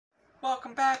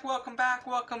Welcome back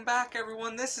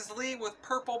everyone. This is Lee with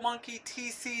Purple Monkey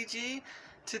TCG.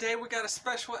 Today we got a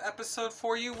special episode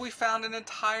for you. We found an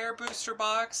entire booster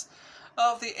box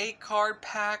of the 8-card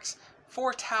packs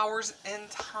for Towers in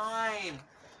Time.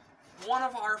 One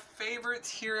of our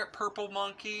favorites here at Purple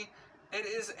Monkey. It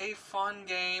is a fun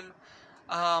game.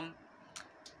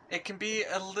 It can be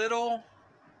a little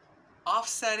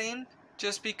offsetting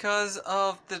just because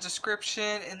of the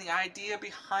description and the idea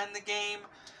behind the game.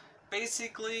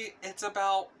 Basically, it's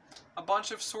about a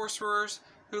bunch of sorcerers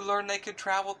who learned they could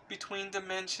travel between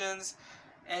dimensions,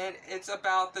 and it's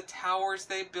about the towers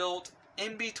they built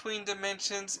in between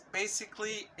dimensions,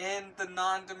 basically in the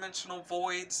non-dimensional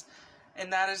voids,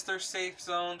 and that is their safe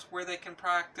zones where they can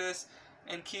practice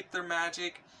and keep their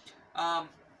magic.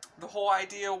 The whole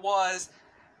idea was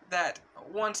that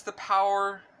once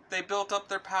they built up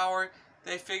their power,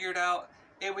 they figured out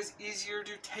it was easier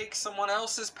to take someone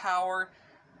else's power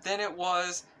than it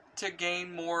was to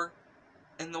gain more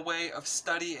in the way of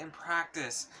study and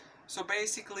practice. So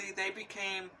basically they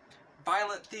became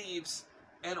violent thieves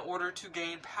in order to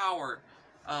gain power,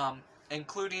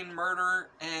 including murder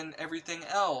and everything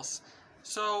else.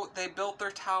 So they built their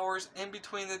towers in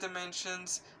between the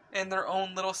dimensions in their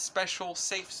own little special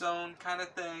safe zone kind of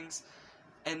things,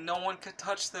 and no one could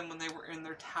touch them when they were in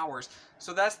their towers.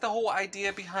 So that's the whole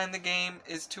idea behind the game,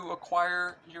 is to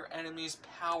acquire your enemy's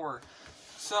power.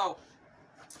 So,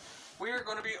 we are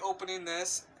going to be opening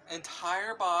this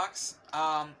entire box.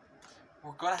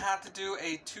 We're going to have to do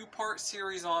a 2-part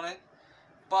series on it,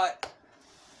 but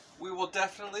we will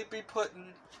definitely be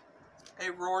putting a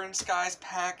Roaring Skies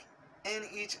pack in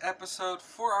each episode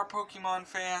for our Pokemon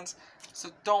fans, so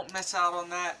don't miss out on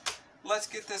that. Let's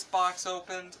get this box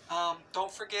opened.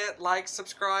 Don't forget, like,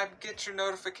 subscribe, get your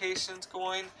notifications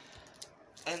going,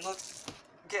 and let's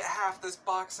get half this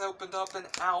box opened up and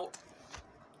out.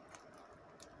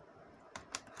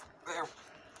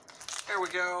 There we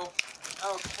go.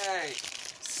 Okay,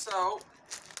 so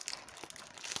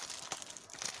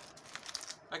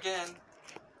again,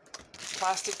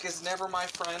 plastic is never my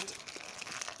friend.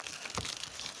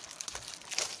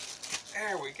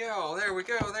 There we go, there we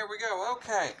go, there we go.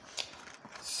 Okay,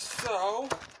 so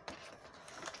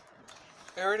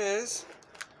there it is.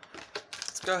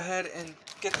 Let's go ahead and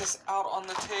get this out on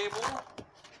the table.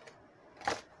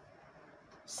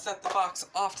 Set the box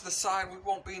off to the side, we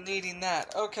won't be needing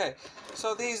that. Okay,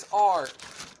 so these are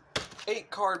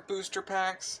 8-card booster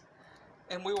packs,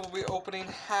 and we will be opening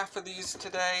half of these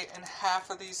today and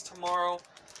half of these tomorrow.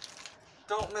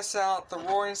 Don't miss out, the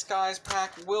Roaring Skies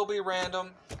pack will be random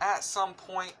at some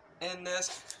point in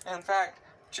this. In fact,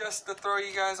 just to throw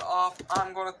you guys off,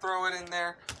 I'm going to throw it in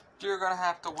there. You're going to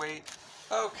have to wait.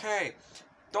 Okay.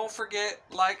 Don't forget,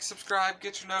 like, subscribe,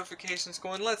 get your notifications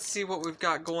going. Let's see what we've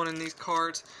got going in these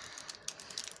cards.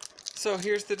 So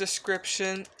here's the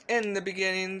description. In the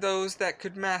beginning, those that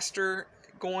could master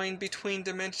going between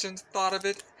dimensions thought of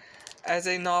it as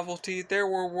a novelty. There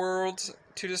were worlds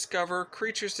to discover,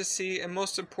 creatures to see, and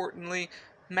most importantly,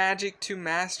 magic to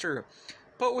master.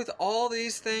 But with all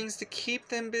these things to keep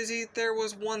them busy, there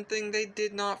was one thing they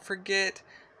did not forget: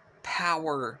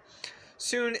 power.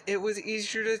 Soon it was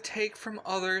easier to take from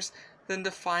others than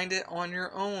to find it on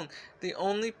your own. The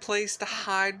only place to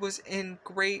hide was in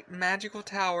great magical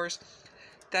towers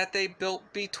that they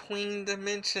built between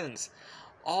dimensions.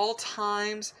 All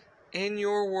times in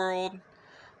your world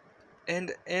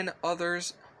and in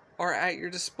others are at your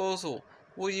disposal.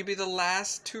 Will you be the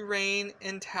last to reign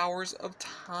in towers of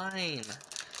time?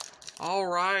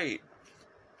 Alright.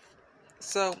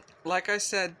 So, like I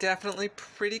said, definitely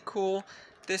pretty cool.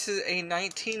 This is a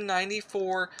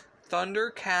 1994 Thunder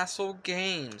Castle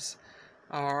Games.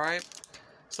 Alright,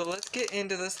 so let's get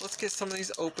into this. Let's get some of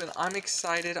these open. I'm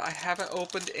excited. I haven't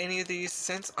opened any of these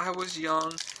since I was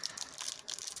young.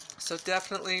 So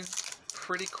definitely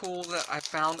pretty cool that I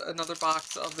found another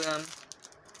box of them.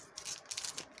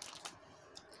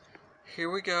 Here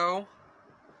we go.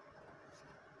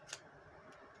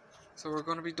 So we're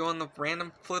going to be doing the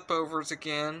random flip overs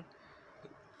again.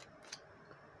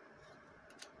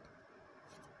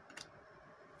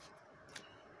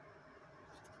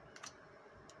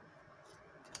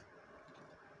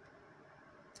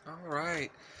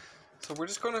 Alright, so we're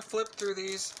just going to flip through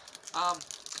these.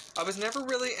 I was never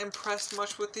really impressed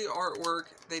much with the artwork.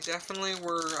 They definitely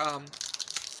were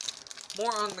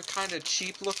more on the kind of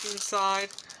cheap looking side,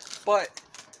 but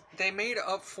they made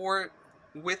up for it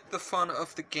with the fun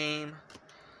of the game.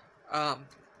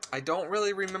 I don't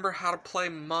really remember how to play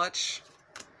much.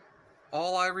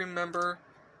 All I remember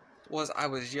was I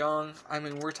was young. I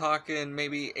mean, we're talking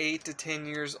maybe 8 to 10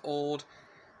 years old,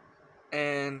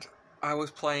 and I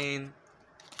was playing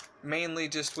mainly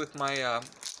just with my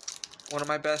one of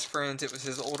my best friends. It was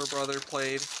his older brother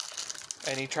played,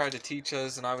 and he tried to teach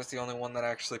us, and I was the only one that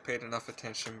actually paid enough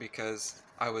attention because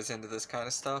I was into this kind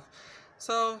of stuff.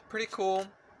 So, pretty cool.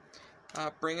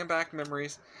 Bringing back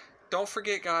memories. Don't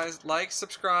forget, guys, like,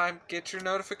 subscribe, get your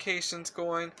notifications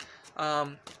going.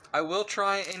 I will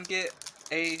try and get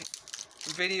a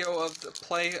video of the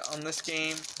play on this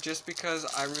game just because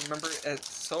I remember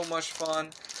it's so much fun.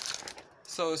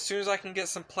 So as soon as I can get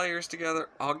some players together,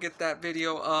 I'll get that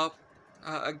video up.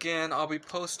 Again, I'll be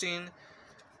posting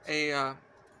a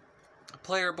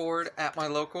player board at my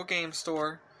local game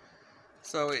store,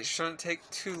 so it shouldn't take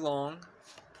too long.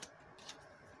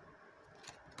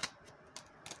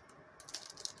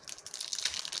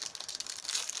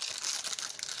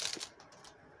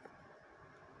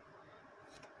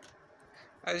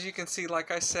 As you can see,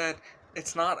 like I said,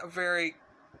 it's not a very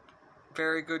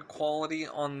good quality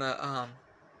on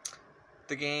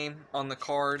the game, on the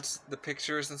cards, the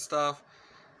pictures and stuff.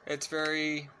 It's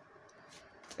very,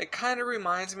 it kind of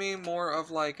reminds me more of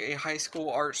like a high school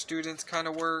art student's kind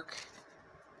of work.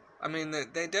 I mean,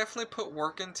 they definitely put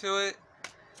work into it.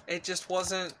 It just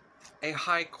wasn't a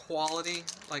high quality,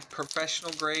 like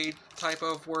professional grade type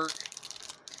of work.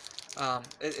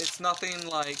 It's nothing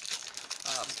like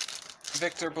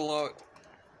Victor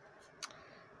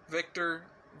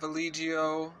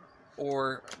Vallejo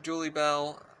or Julie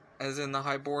Bell, as in the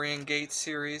Hyborian Gates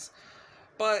series,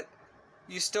 but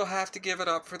you still have to give it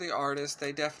up for the artists.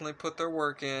 They definitely put their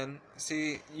work in.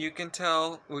 See, you can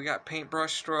tell we got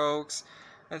paintbrush strokes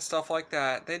and stuff like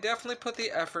that. They definitely put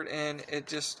the effort in. It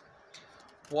just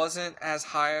wasn't as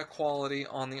high a quality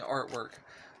on the artwork,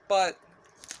 but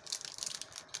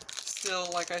still,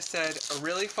 like I said, a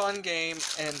really fun game,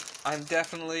 and I'm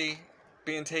definitely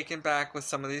being taken back with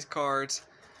some of these cards.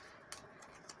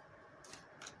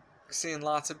 Seeing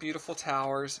lots of beautiful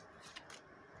towers.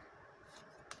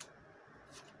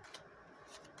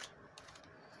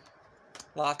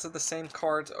 Lots of the same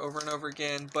cards over and over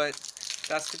again, but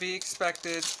that's to be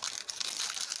expected.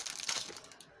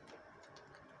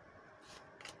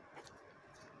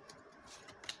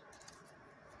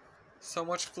 So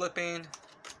much flipping.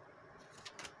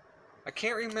 I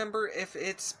can't remember if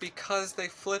it's because they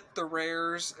flipped the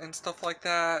rares and stuff like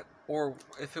that, or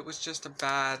if it was just a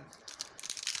bad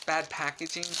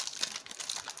packaging.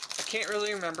 I can't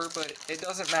really remember, but it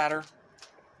doesn't matter.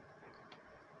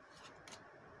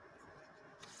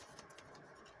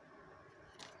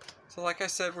 So like I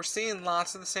said, we're seeing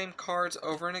lots of the same cards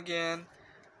over and again,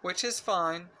 which is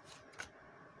fine.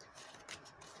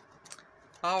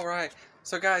 Alright,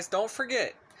 so guys, don't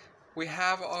forget, we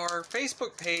have our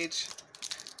Facebook page.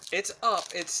 It's up.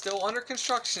 It's still under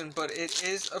construction, but it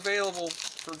is available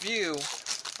for view.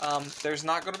 There's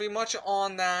not going to be much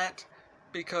on that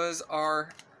because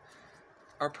our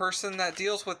person that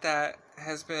deals with that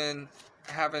has been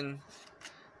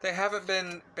they haven't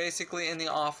been basically in the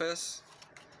office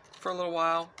for a little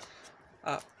while.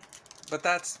 But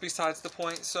that's besides the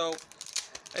point. So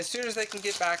as soon as they can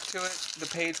get back to it, the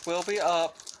page will be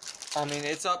up. I mean,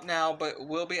 it's up now, but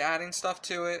we'll be adding stuff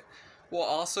to it. We'll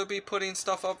also be putting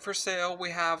stuff up for sale.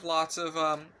 We have lots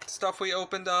of stuff we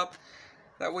opened up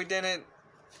that we didn't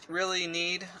really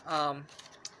need.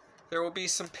 There will be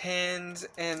some pins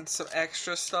and some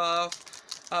extra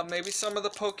stuff. Maybe some of the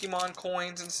Pokemon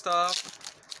coins and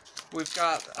stuff. We've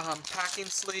got packing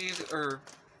sleeves or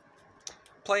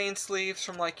playing sleeves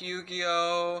from like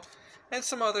Yu-Gi-Oh! And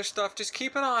some other stuff. Just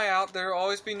keep an eye out. There will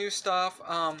always be new stuff.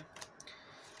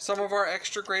 Some of our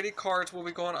extra graded cards will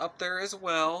be going up there as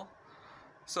well.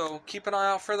 So keep an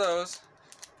eye out for those.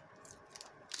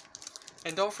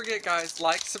 And don't forget, guys,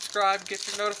 like, subscribe, get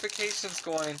your notifications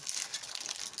going.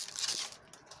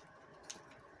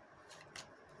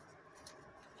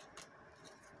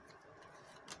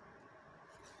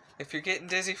 If you're getting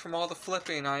dizzy from all the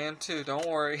flipping, I am too, don't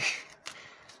worry.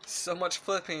 So much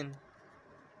flipping.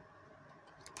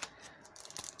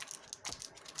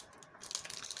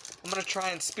 I'm going to try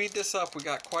and speed this up. We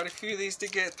got quite a few of these to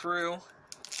get through.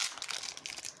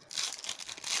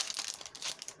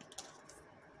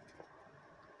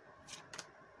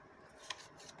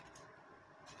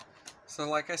 So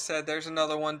like I said, there's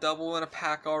another one, double in a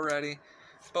pack already.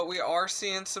 But we are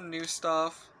seeing some new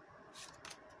stuff.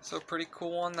 So pretty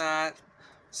cool on that.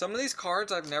 Some of these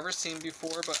cards I've never seen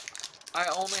before, but I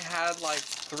only had like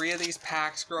 3 of these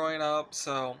packs growing up,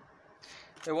 so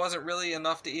it wasn't really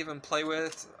enough to even play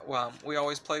with. Well, we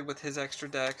always played with his extra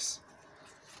decks.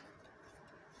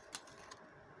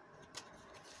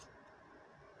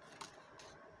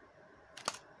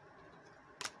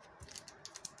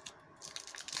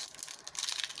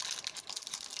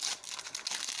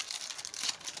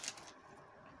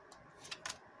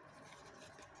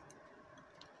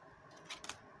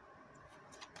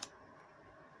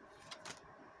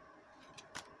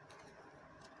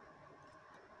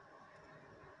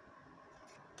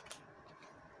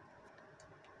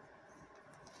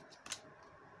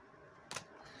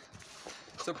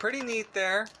 So pretty neat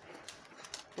there.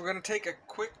 We're going to take a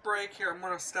quick break here. I'm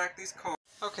going to stack these cards.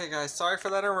 Okay guys, sorry for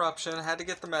that interruption. I had to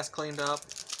get the mess cleaned up.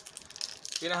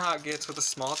 You know how it gets with a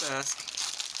small desk.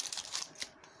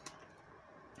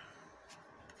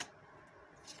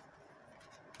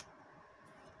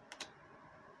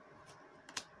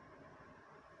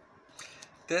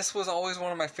 This was always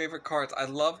one of my favorite cards. I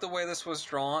love the way this was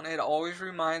drawn. It always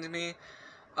reminded me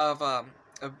of a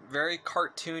very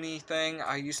cartoony thing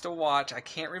I used to watch. I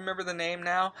can't remember the name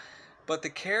now, but the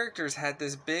characters had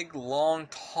this big, long,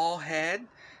 tall head,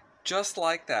 just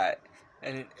like that.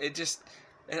 And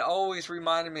it always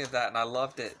reminded me of that, and I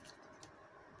loved it.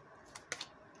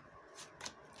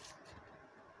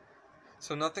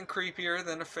 So nothing creepier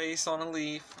than a face on a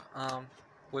leaf.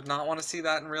 Would not want to see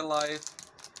that in real life.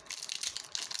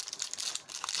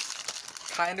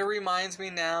 Kind of reminds me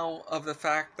now of the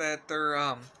fact that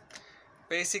they're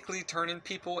basically turning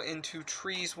people into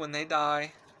trees when they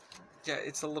die. Yeah,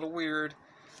 it's a little weird.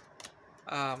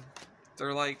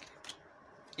 They're like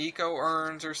eco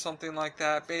urns or something like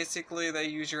that. Basically, they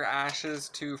use your ashes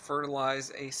to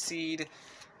fertilize a seed,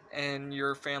 and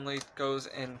your family goes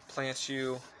and plants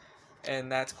you,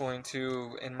 and that's going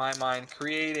to, in my mind,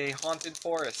 create a haunted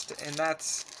forest, and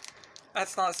that's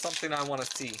not something I want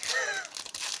to see.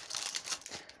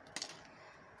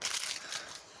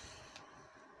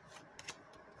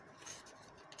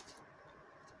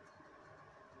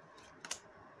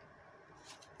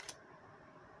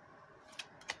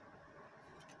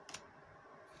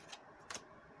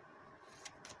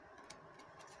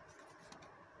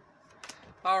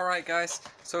 Alright guys,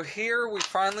 so here we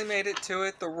finally made it to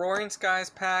it, the Roaring Skies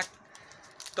pack.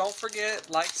 Don't forget,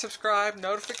 like, subscribe,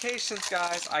 notifications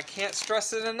guys. I can't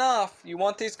stress it enough. You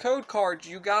want these code cards,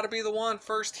 you gotta be the one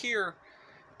first here,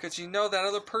 because you know that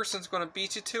other person's going to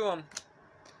beat you to them.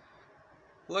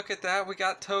 Look at that, we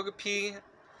got Togepi,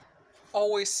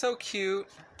 always so cute.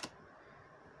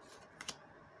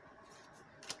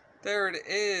 There it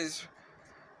is.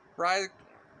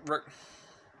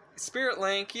 Spirit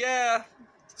Link, yeah.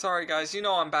 Sorry guys, you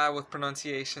know I'm bad with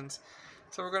pronunciations.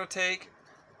 So we're going to take,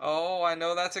 oh, I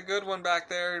know that's a good one back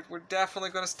there. We're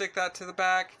definitely going to stick that to the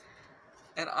back.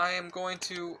 And I am going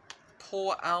to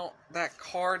pull out that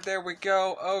card. There we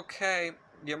go. Okay,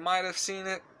 you might have seen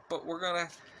it, but we're going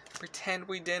to pretend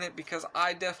we didn't, because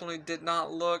I definitely did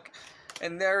not look.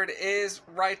 And there it is,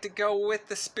 right to go with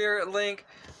the Spirit Link,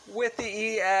 with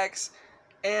the EX.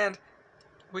 And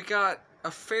we got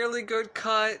a fairly good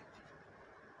cut.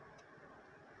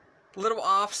 Little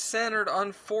off-centered,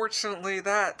 unfortunately.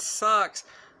 That sucks.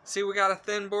 See, we got a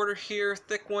thin border here,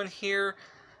 thick one here,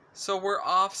 so we're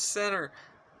off-center.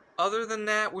 Other than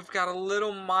that, we've got a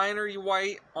little minor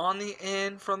white on the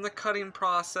end from the cutting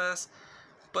process,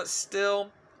 but still,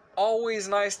 always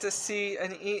nice to see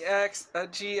an EX, a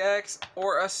GX,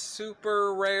 or a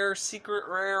super rare, secret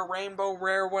rare, rainbow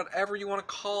rare, whatever you want to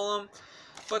call them.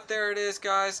 But there it is,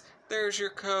 guys. There's your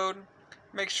code.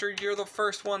 Make sure you're the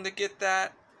first one to get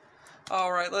that.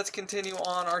 Alright, let's continue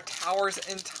on our Towers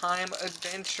in Time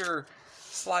adventure.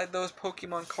 Slide those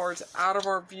Pokemon cards out of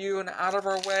our view and out of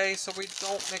our way so we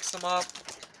don't mix them up.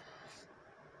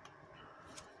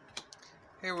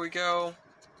 Here we go.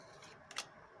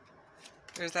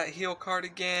 There's that heal card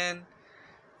again.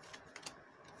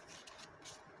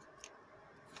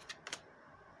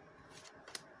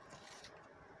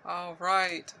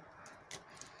 Alright.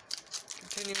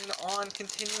 Continuing on.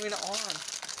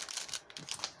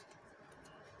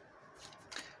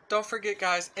 Don't forget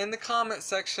guys, in the comment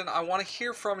section, I want to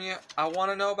hear from you. I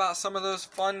want to know about some of those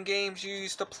fun games you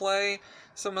used to play,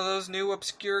 some of those new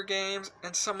obscure games,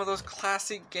 and some of those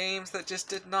classic games that just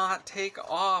did not take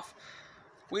off.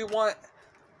 We want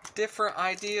different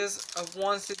ideas of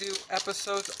ones to do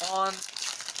episodes on.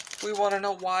 We want to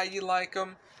know why you like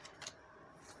them.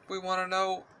 We want to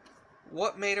know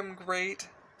what made them great,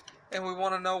 and we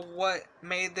want to know what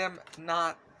made them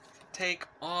not take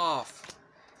off.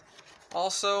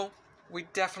 Also, we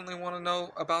definitely want to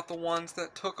know about the ones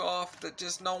that took off that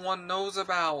just no one knows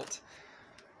about.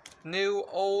 New,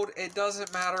 old, it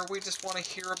doesn't matter. We just want to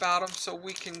hear about them so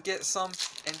we can get some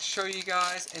and show you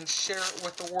guys and share it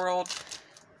with the world.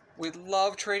 We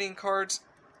love trading cards,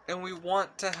 and we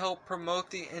want to help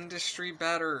promote the industry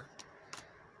better.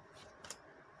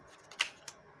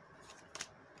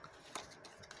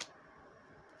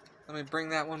 Let me bring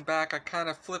that one back. I kind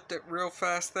of flipped it real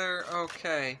fast there.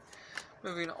 Okay.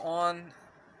 Moving on,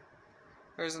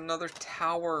 there's another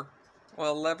tower,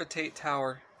 well, levitate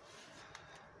tower.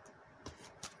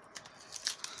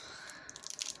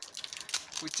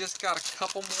 We just got a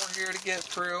couple more here to get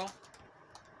through.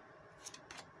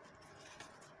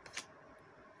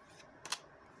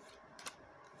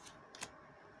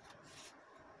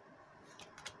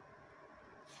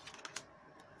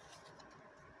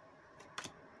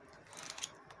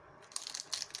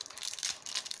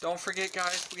 Don't forget,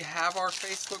 guys, we have our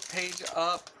Facebook page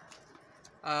up.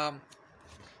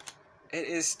 It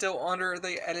is still under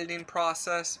the editing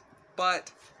process,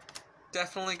 but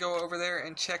definitely go over there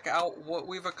and check out what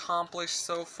we've accomplished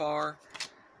so far.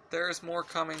 There's more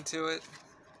coming to it.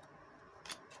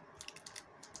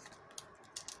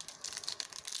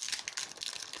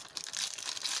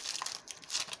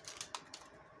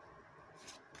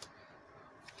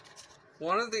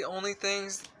 One of the only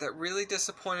things that really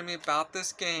disappointed me about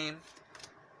this game,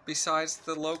 besides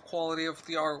the low quality of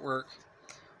the artwork,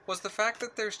 was the fact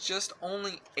that there's just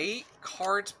only 8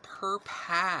 cards per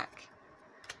pack.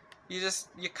 You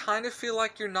kind of feel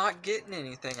like you're not getting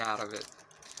anything out of it.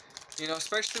 You know,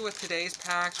 especially with today's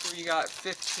packs where you got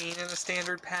 15 in a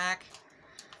standard pack.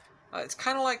 It's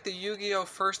kind of like the Yu-Gi-Oh!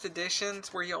 First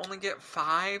editions where you only get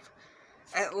 5.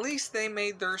 At least they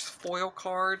made theirs foil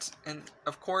cards, and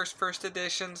of course first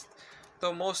editions,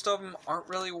 though most of them aren't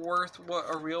really worth what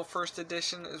a real first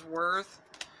edition is worth,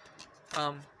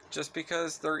 just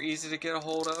because they're easy to get a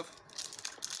hold of.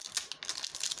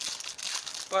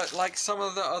 But like some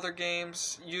of the other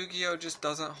games, Yu-Gi-Oh! Just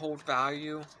doesn't hold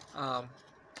value.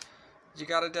 You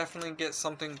gotta definitely get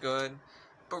something good,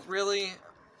 but really,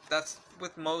 that's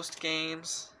with most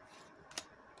games.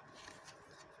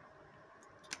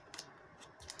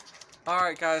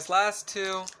 Alright guys, last 2.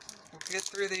 We'll get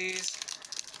through these.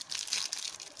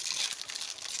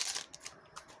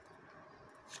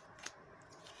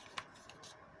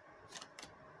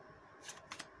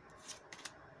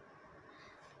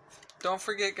 Don't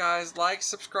forget, guys, like,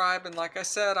 subscribe, and like I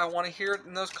said, I want to hear it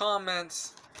in those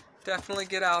comments. Definitely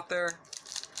get out there.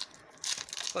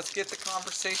 Let's get the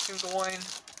conversation going.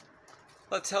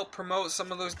 Let's help promote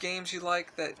some of those games you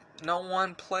like that no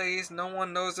one plays, no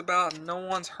one knows about, and no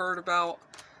one's heard about.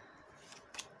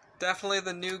 Definitely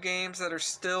the new games that are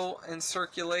still in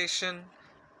circulation.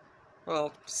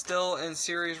 Well, still in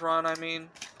series run, I mean.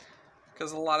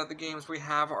 Because a lot of the games we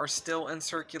have are still in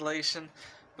circulation.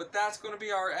 But that's going to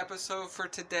be our episode for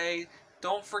today.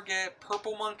 Don't forget,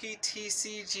 Purple Monkey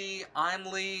TCG. I'm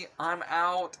Lee. I'm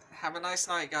out. Have a nice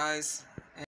night, guys.